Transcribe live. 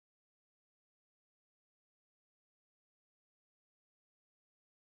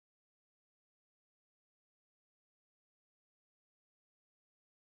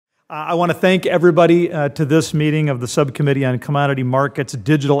I want to thank everybody to this meeting of the Subcommittee on Commodity Markets,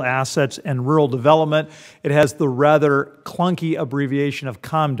 Digital Assets, and Rural Development. It has the rather clunky abbreviation of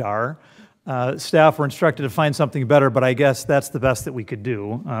COMDAR. Staff were instructed to find something better, but I guess that's the best that we could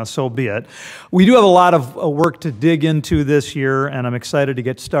do, so be it. We do have a lot of work to dig into this year, and I'm excited to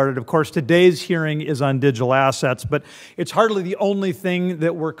get started. Of course, today's hearing is on digital assets, but it's hardly the only thing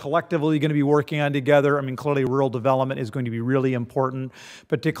that we're collectively going to be working on together. I mean, clearly rural development is going to be really important,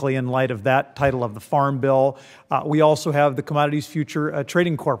 particularly in light of that title of the Farm Bill. We also have the Commodities Future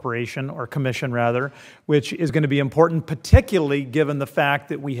Trading Corporation, or Commission rather, which is going to be important, particularly given the fact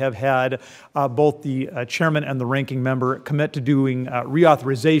that we have had both the chairman and the ranking member commit to doing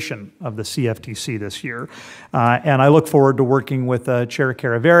reauthorization of the CFTC this year. And I look forward to working with Chair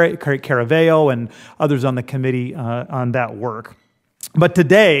Caraveo and others on the committee on that work. But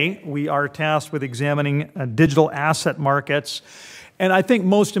today, we are tasked with examining digital asset markets, and I think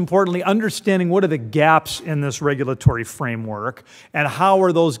most importantly, understanding what are the gaps in this regulatory framework and how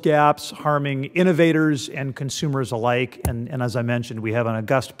are those gaps harming innovators and consumers alike. And as I mentioned, we have an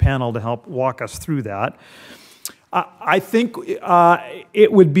august panel to help walk us through that. I think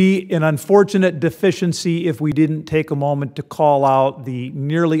it would be an unfortunate deficiency if we didn't take a moment to call out the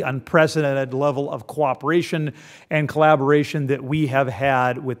nearly unprecedented level of cooperation and collaboration that we have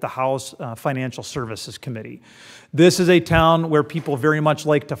had with the House Financial Services Committee. This is a town where people very much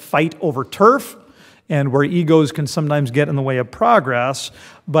like to fight over turf and where egos can sometimes get in the way of progress,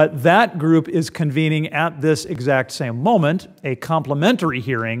 but that group is convening at this exact same moment a complementary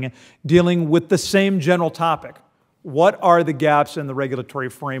hearing dealing with the same general topic. What are the gaps in the regulatory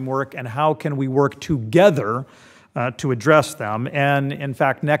framework and how can we work together to address them? And in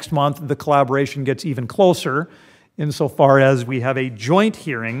fact, next month, the collaboration gets even closer insofar as we have a joint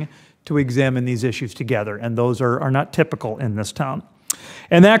hearing to examine these issues together, and those are not typical in this town.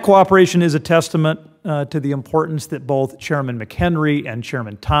 And that cooperation is a testament to the importance that both Chairman McHenry and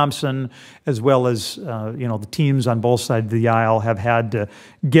Chairman Thompson, as well as the teams on both sides of the aisle, have had to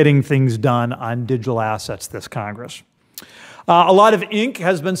getting things done on digital assets this Congress. A lot of ink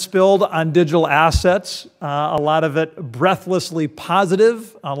has been spilled on digital assets, a lot of it breathlessly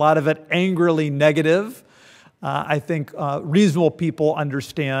positive, a lot of it angrily negative. I think reasonable people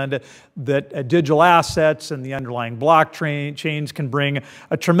understand that digital assets and the underlying blockchain chains can bring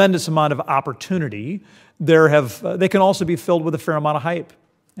a tremendous amount of opportunity. They can also be filled with a fair amount of hype.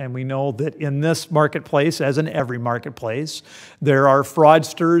 And we know that in this marketplace, as in every marketplace, there are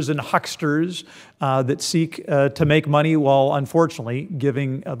fraudsters and hucksters that seek to make money while, unfortunately,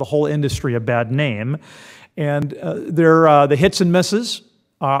 giving the whole industry a bad name. And the hits and misses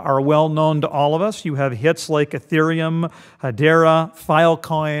are well known to all of us. You have hits like Ethereum, Hedera,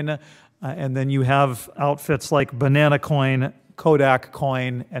 Filecoin, and then you have outfits like Banana Coin, Kodak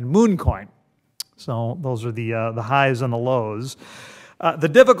Coin, and Mooncoin. So those are the highs and the lows. The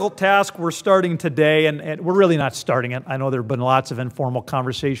difficult task we're starting today, and we're really not starting it. I know there have been lots of informal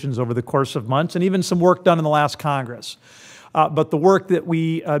conversations over the course of months, and even some work done in the last Congress. But the work that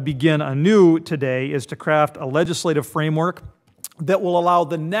we begin anew today is to craft a legislative framework that will allow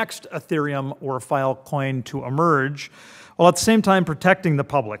the next Ethereum or Filecoin to emerge, while at the same time protecting the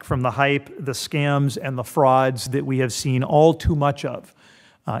public from the hype, the scams, and the frauds that we have seen all too much of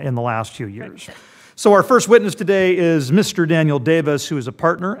in the last few years. So our first witness today is Mr. Daniel Davis, who is a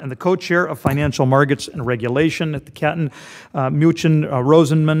partner and the co-chair of Financial Markets and Regulation at the Catton Muchen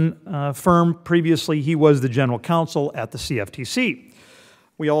Rosenman firm. Previously, he was the general counsel at the CFTC.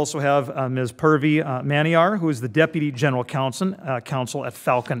 We also have Ms. Purvi Maniar, who is the Deputy General Counsel at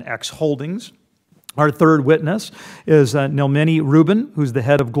Falcon X Holdings. Our third witness is Nilmini Rubin, who's the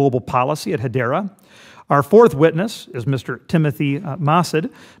head of global policy at Hedera. Our fourth witness is Mr. Timothy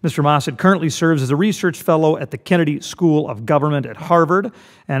Masad. Mr. Masad currently serves as a research fellow at the Kennedy School of Government at Harvard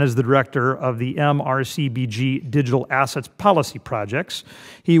and is the director of the MRCBG Digital Assets Policy Projects.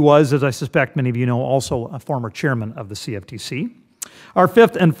 He was, as I suspect many of you know, also a former chairman of the CFTC. Our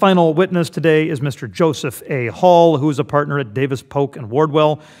fifth and final witness today is Mr. Joseph A. Hall, who is a partner at Davis, Polk &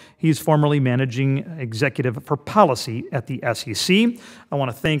 Wardwell. He's formerly managing executive for policy at the SEC. I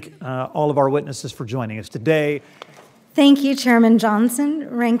want to thank all of our witnesses for joining us today. Thank you, Chairman Johnson,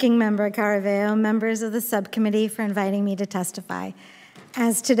 Ranking Member Caraveo, members of the subcommittee for inviting me to testify.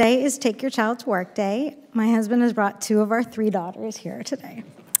 As today is Take Your Child to Work Day, my husband has brought 2 of our 3 daughters here today.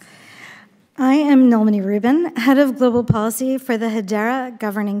 I am Nilmini Rubin, Head of Global Policy for the Hedera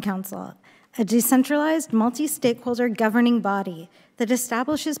Governing Council, a decentralized multi-stakeholder governing body that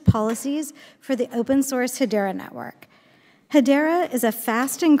establishes policies for the open source Hedera network. Hedera is a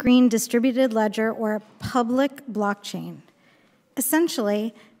fast and green distributed ledger or public blockchain.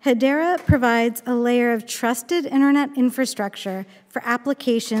 Essentially, Hedera provides a layer of trusted internet infrastructure for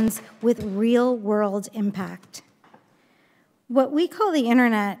applications with real-world impact. What we call the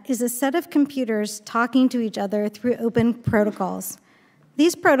internet is a set of computers talking to each other through open protocols.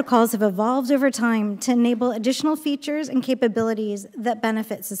 These protocols have evolved over time to enable additional features and capabilities that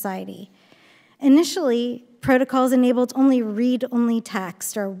benefit society. Initially, protocols enabled only read-only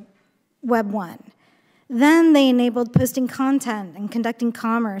text, or Web 1. Then they enabled posting content and conducting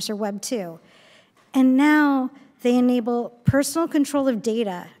commerce, or Web 2. And now they enable personal control of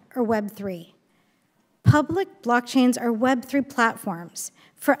data, or Web 3. Public blockchains are Web 3 platforms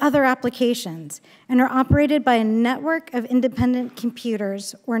for other applications and are operated by a network of independent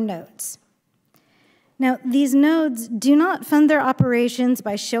computers, or nodes. Now, these nodes do not fund their operations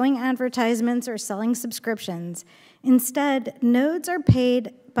by showing advertisements or selling subscriptions. Instead, nodes are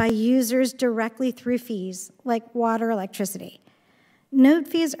paid by users directly through fees, like water or electricity. Node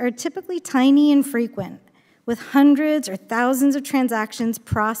fees are typically tiny and frequent, with hundreds or thousands of transactions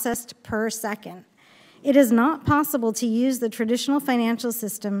processed per second. It is not possible to use the traditional financial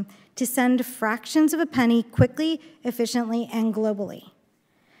system to send fractions of a penny quickly, efficiently, and globally.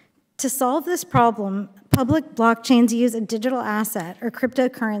 To solve this problem, public blockchains use a digital asset, or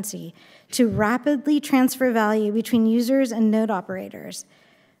cryptocurrency, to rapidly transfer value between users and node operators.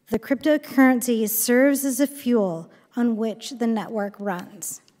 The cryptocurrency serves as a fuel on which the network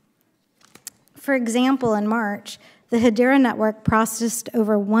runs. For example, in March, the Hedera network processed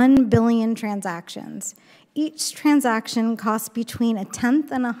over 1 billion transactions. Each transaction cost between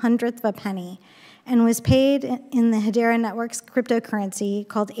 1/10 and 100th of a penny and was paid in the Hedera network's cryptocurrency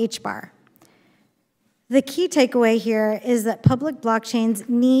called HBAR. The key takeaway here is that public blockchains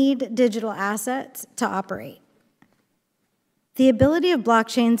need digital assets to operate. The ability of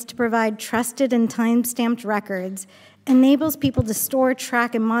blockchains to provide trusted and time-stamped records enables people to store,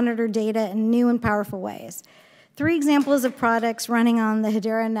 track, and monitor data in new and powerful ways. 3 examples of products running on the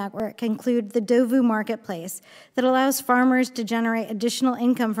Hedera network include the Dovu marketplace that allows farmers to generate additional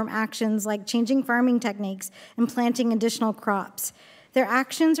income from actions like changing farming techniques and planting additional crops. Their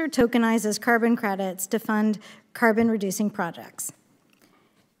actions are tokenized as carbon credits to fund carbon-reducing projects.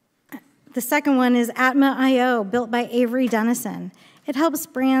 The second one is Atma.io, built by Avery Dennison. It helps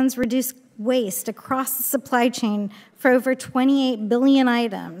brands reduce waste across the supply chain for over 28 billion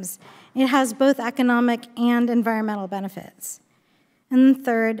items. It has both economic and environmental benefits. And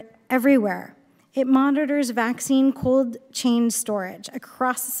third, Everywhere. It monitors vaccine cold chain storage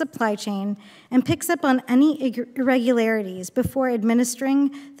across the supply chain and picks up on any irregularities before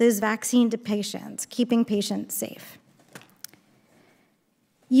administering those vaccines to patients, keeping patients safe.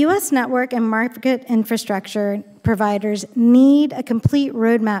 U.S. network and market infrastructure providers need a complete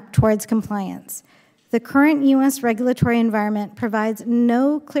roadmap towards compliance. The current U.S. regulatory environment provides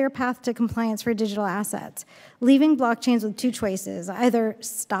no clear path to compliance for digital assets, leaving blockchains with 2 choices: either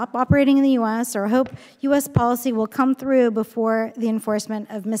stop operating in the U.S. or hope U.S. policy will come through before the enforcement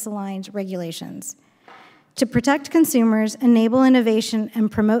of misaligned regulations. To protect consumers, enable innovation,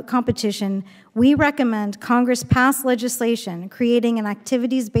 and promote competition, we recommend Congress pass legislation creating an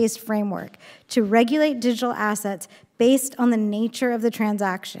activities-based framework to regulate digital assets based on the nature of the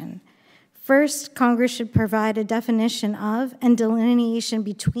transaction. First, Congress should provide a definition of and delineation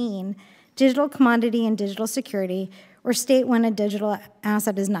between digital commodity and digital security, or state when a digital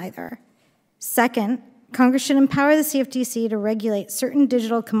asset is neither. Second, Congress should empower the CFTC to regulate certain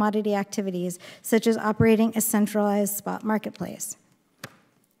digital commodity activities, such as operating a centralized spot marketplace.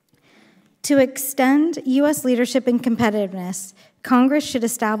 To extend U.S. leadership and competitiveness, Congress should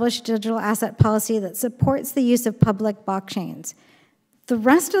establish digital asset policy that supports the use of public blockchains. The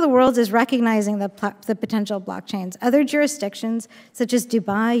rest of the world is recognizing the potential of blockchains. Other jurisdictions, such as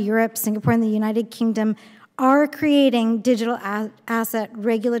Dubai, Europe, Singapore, and the United Kingdom, are creating digital asset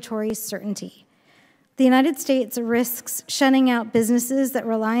regulatory certainty. The United States risks shutting out businesses that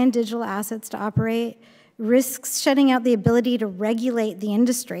rely on digital assets to operate, risks shutting out the ability to regulate the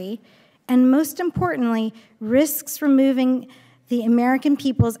industry, and most importantly, risks removing the American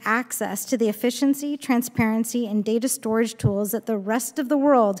people's access to the efficiency, transparency, and data storage tools that the rest of the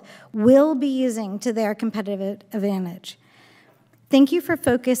world will be using to their competitive advantage. Thank you for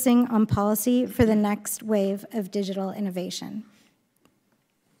focusing on policy for the next wave of digital innovation.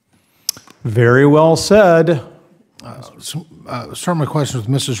 Very well said. Start my question with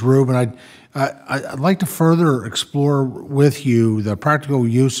Mrs. Rubin. I'd like to further explore with you the practical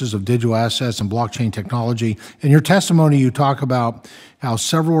uses of digital assets and blockchain technology. In your testimony, you talk about how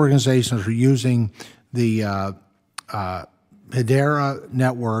several organizations are using the Hedera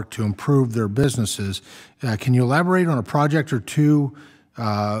network to improve their businesses. Can you elaborate on a project or two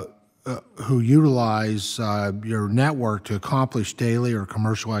who utilize your network to accomplish daily or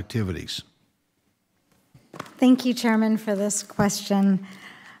commercial activities? Thank you, Chairman, for this question.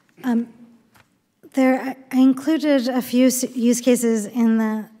 I included a few use cases in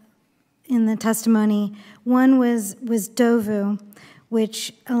the testimony. One was Dovu,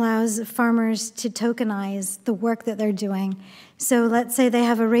 which allows farmers to tokenize the work that they're doing. So let's say they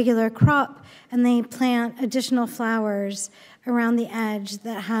have a regular crop and they plant additional flowers around the edge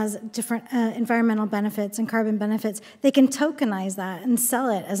that has different environmental benefits and carbon benefits. They can tokenize that and sell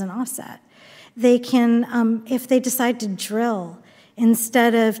it as an offset. They can, if they decide to drill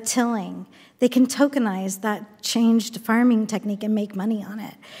instead of tilling, they can tokenize that changed farming technique and make money on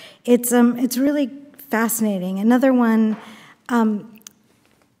it. It's really fascinating. Another one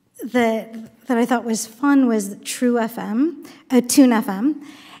that I thought was fun was Tune FM.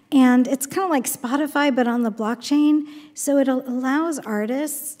 And it's kind of like Spotify, but on the blockchain. So it allows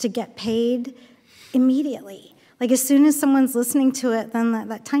artists to get paid immediately. Like as soon as someone's listening to it, then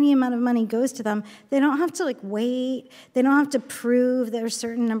that tiny amount of money goes to them. They don't have to like wait. They don't have to prove there's a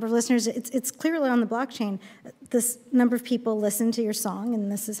certain number of listeners. It's clearly on the blockchain. This number of people listen to your song,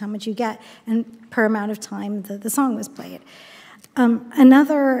 and this is how much you get, and per amount of time the song was played.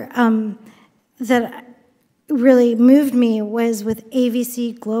 Another that really moved me was with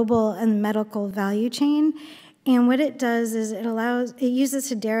AVC Global and Medical Value Chain. And what it does is it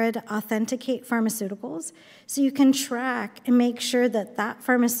uses Hedera to authenticate pharmaceuticals. So you can track and make sure that that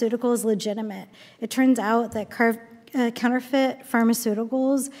pharmaceutical is legitimate. It turns out that counterfeit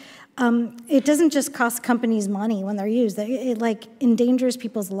pharmaceuticals, it doesn't just cost companies money when they're used. It like endangers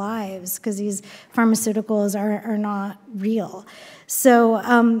people's lives because these pharmaceuticals are not real.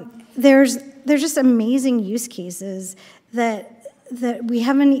 So there's just amazing use cases that we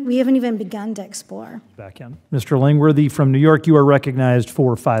haven't even begun to explore. Back in. Mr. Langworthy from New York, you are recognized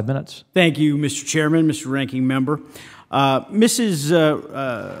for 5 minutes. Thank you, Mr. Chairman, Mr. Ranking Member. Mrs.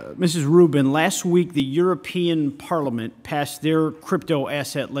 Rubin, last week the European Parliament passed their crypto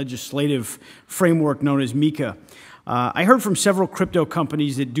asset legislative framework known as MiCA. I heard from several crypto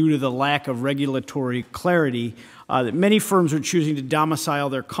companies that due to the lack of regulatory clarity, that many firms are choosing to domicile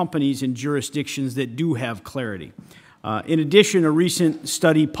their companies in jurisdictions that do have clarity. In addition, a recent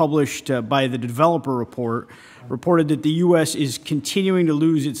study published by the Developer Report reported that the U.S. is continuing to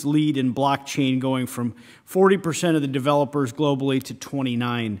lose its lead in blockchain, going from 40% of the developers globally to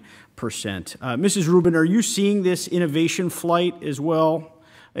 29%. Mrs. Rubin, are you seeing this innovation flight as well?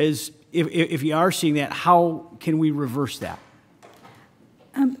 If you are seeing that, how can we reverse that?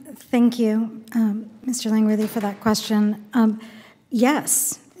 Thank you, Mr. Langworthy, for that question.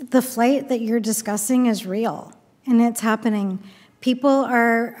 Yes, the flight that you're discussing is real. And it's happening. People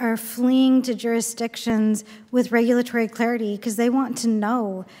are fleeing to jurisdictions with regulatory clarity because they want to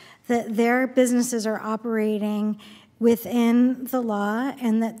know that their businesses are operating within the law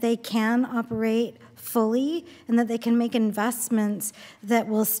and that they can operate fully and that they can make investments that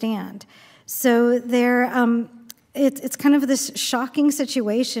will stand. So it's kind of this shocking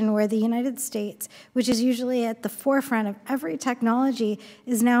situation where the United States, which is usually at the forefront of every technology,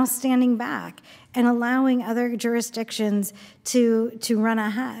 is now standing back and allowing other jurisdictions to run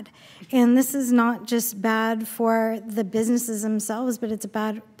ahead. And this is not just bad for the businesses themselves, but it's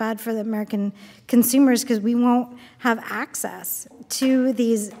bad for the American consumers because we won't have access to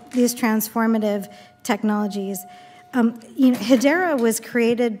these transformative technologies. Hedera was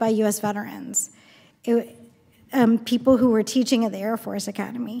created by U.S. veterans. People who were teaching at the Air Force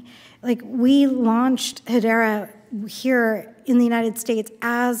Academy. Like, we launched Hedera here in the United States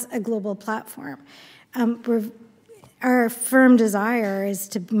as a global platform. Our firm desire is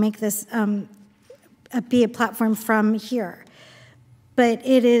to make this be a platform from here. But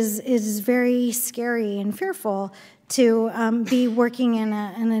it is very scary and fearful to be working in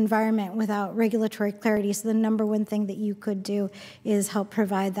an environment without regulatory clarity. So the number one thing that you could do is help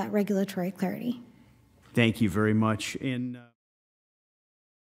provide that regulatory clarity. Thank you very much.